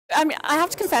I have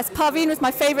to confess, Parveen was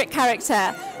my favourite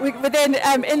character within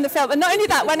in the film. And not only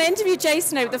that, when I interviewed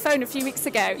Jason over the phone a few weeks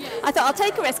ago, I thought I'll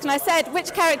take a risk, and I said,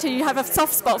 which character you have a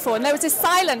soft spot for? And there was this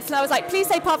silence, and I was like, please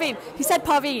say Parveen. He said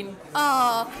Parveen.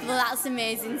 Oh, well, that's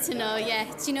amazing to know, yeah.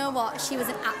 Do you know what? She was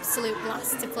an absolute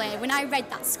blast to play. When I read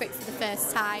that script for the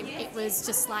first time, it was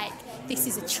just like, this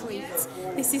is a treat.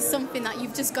 This is something that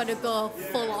you've just got to go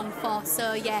full on for.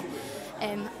 So, yeah.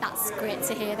 That's great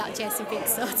to hear that Jason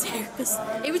thinks so too, because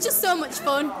it was just so much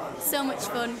fun,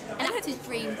 an actor's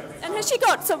dream. And has she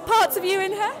got some parts of you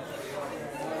in her?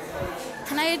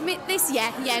 Can I admit this?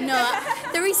 Yeah,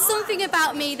 no. There is something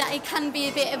about me that it can be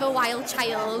a bit of a wild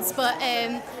child, but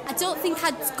I don't think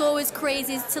I'd go as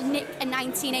crazy as to nick a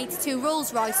 1982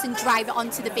 Rolls Royce and drive it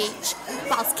onto the beach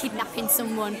whilst kidnapping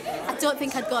someone. I don't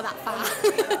think I'd go that far.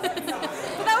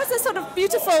 But that was a sort of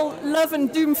beautiful love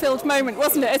and doom-filled moment,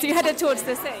 wasn't it, as you headed towards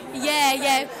the sea?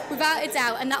 Yeah, without a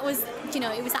doubt. And that was,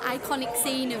 it was that iconic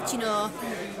scene of,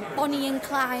 Bonnie and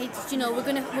Clyde, we're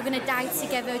gonna die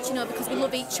together, because we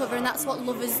love each other, and that's what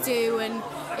lovers do. And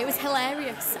it was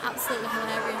hilarious, absolutely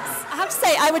hilarious. I have to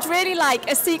say, I would really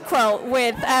like a sequel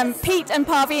with Pete and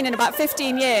Parveen in about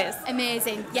 15 years.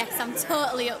 Amazing, yes, I'm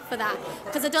totally up for that,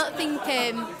 because I don't think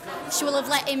she will have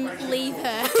let him leave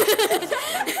her.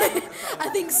 I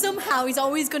think somehow he's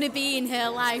always going to be in her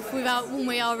life without one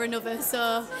way or another,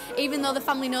 so even though the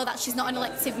family know that she's not an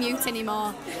elective mute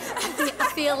anymore,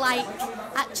 I feel like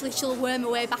actually she'll worm her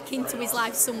way back into his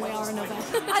life some way or another.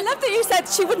 I love that you said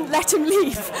she wouldn't let him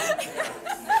leave.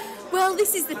 Well,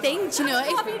 this is the thing, it's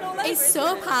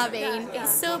so Parveen, yeah.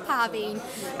 It's so Parveen,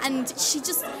 and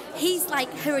he's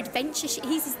like her adventure,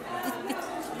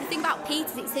 the thing about Pete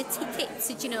is it's her ticket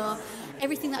to,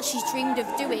 everything that she's dreamed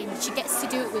of doing, she gets to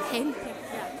do it with him.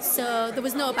 So there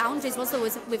was no boundaries, was there,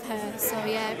 with her? So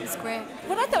yeah, it was great.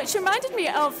 What I thought, she reminded me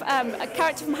of a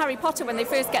character from Harry Potter when they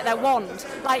first get their wand.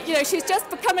 Like, she's just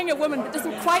becoming a woman but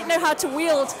doesn't quite know how to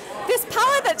wield this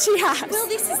power that she has. Well,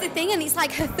 this is the thing, and it's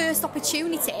like her first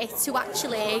opportunity to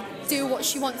actually do what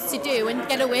she wants to do and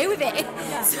get away with it.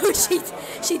 Yeah. So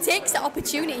she takes the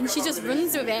opportunity and she just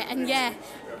runs with it, and yeah,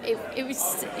 it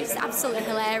was absolutely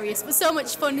hilarious, but so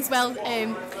much fun as well.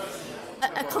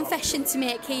 A confession to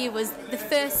make here was the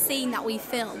first scene that we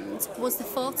filmed was the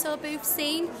photo booth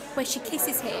scene where she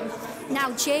kisses him.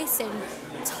 Now Jason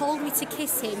told me to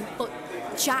kiss him, but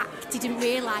Jack didn't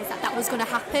realise that was going to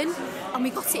happen, and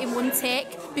we got it in one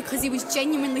take because he was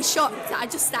genuinely shocked that I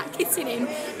just started kissing him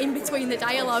in between the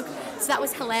dialogue, so that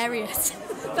was hilarious.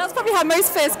 That's probably how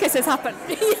most first kisses happen.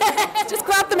 Yeah. Just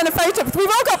grab them in a photo. We've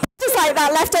all got pictures like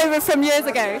that left over from years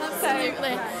ago.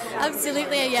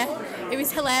 Absolutely, yeah. It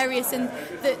was hilarious, and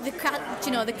the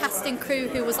cast and crew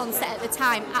who was on set at the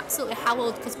time absolutely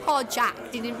howled because poor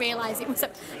Jack didn't realise it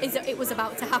was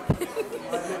about to happen.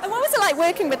 And what was it like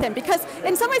working with him? Because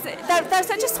in some ways they're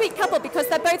such a sweet couple because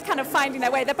they're both kind of finding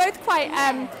their way. They're both quite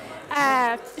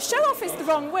show off is the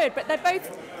wrong word, but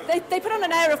they put on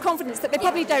an air of confidence that they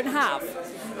probably don't have.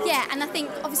 Yeah, and I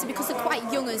think obviously because they're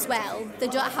quite young as well, they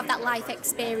don't have that life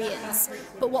experience,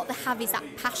 but what they have is that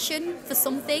passion for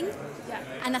something. Yeah.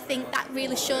 And I think that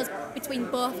really shows between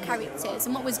both characters.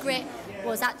 And what was great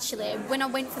was actually when I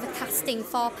went for the casting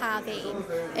for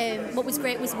Parveen, what was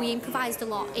great was we improvised a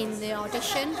lot in the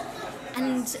audition,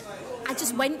 and I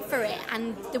just went for it,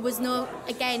 and there was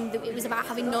it was about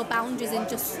having no boundaries and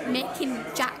just making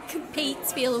Jack and Pete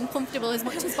feel uncomfortable as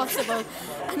much as possible.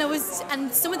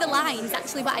 And some of the lines,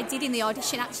 actually, what I did in the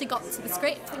audition actually got to the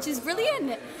script, which is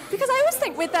brilliant. Because I always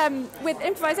think with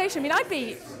improvisation, I mean,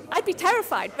 I'd be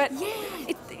terrified, but yeah.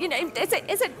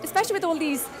 Is it especially with all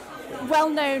these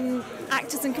well-known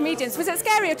actors and comedians, was it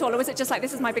scary at all, or was it just like,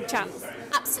 this is my big chance?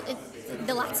 Absolutely,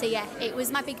 the latter, yeah. It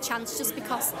was my big chance, just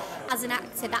because as an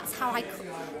actor, that's how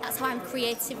I'm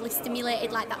creatively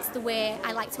stimulated. Like, that's the way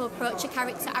I like to approach a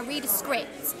character. I read a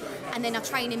script and then I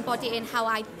try and embody it in how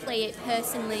I play it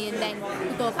personally, and then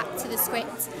we go back to the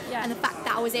script. Yeah. And the fact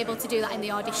that I was able to do that in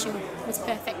the audition was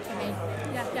perfect for me.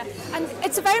 Yeah. And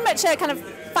it's a very much a kind of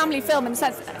family film in the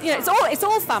sense, it's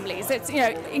all families. It's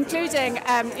including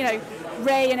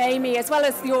Ray and Amy, as well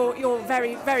as your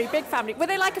very, very big family. Were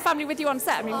they like a family with you on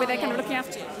set? I mean, were they kind of looking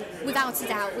after you? Without a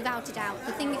doubt.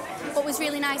 The thing, what was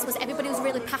really nice was everybody was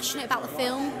really passionate about the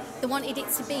film. They wanted it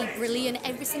to be brilliant.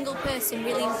 Every single person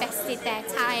really invested their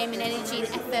time and energy and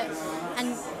effort.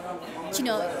 And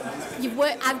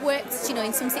I've worked,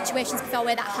 in some situations before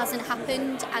where that hasn't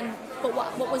happened. But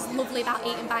what was lovely about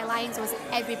Eaten by Lions was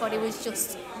everybody was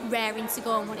just raring to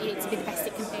go and wanted it to be the best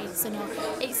it can be. So no,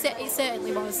 it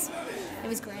certainly was. It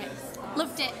was great.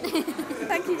 Loved it.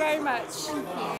 Thank you very much. Thank you.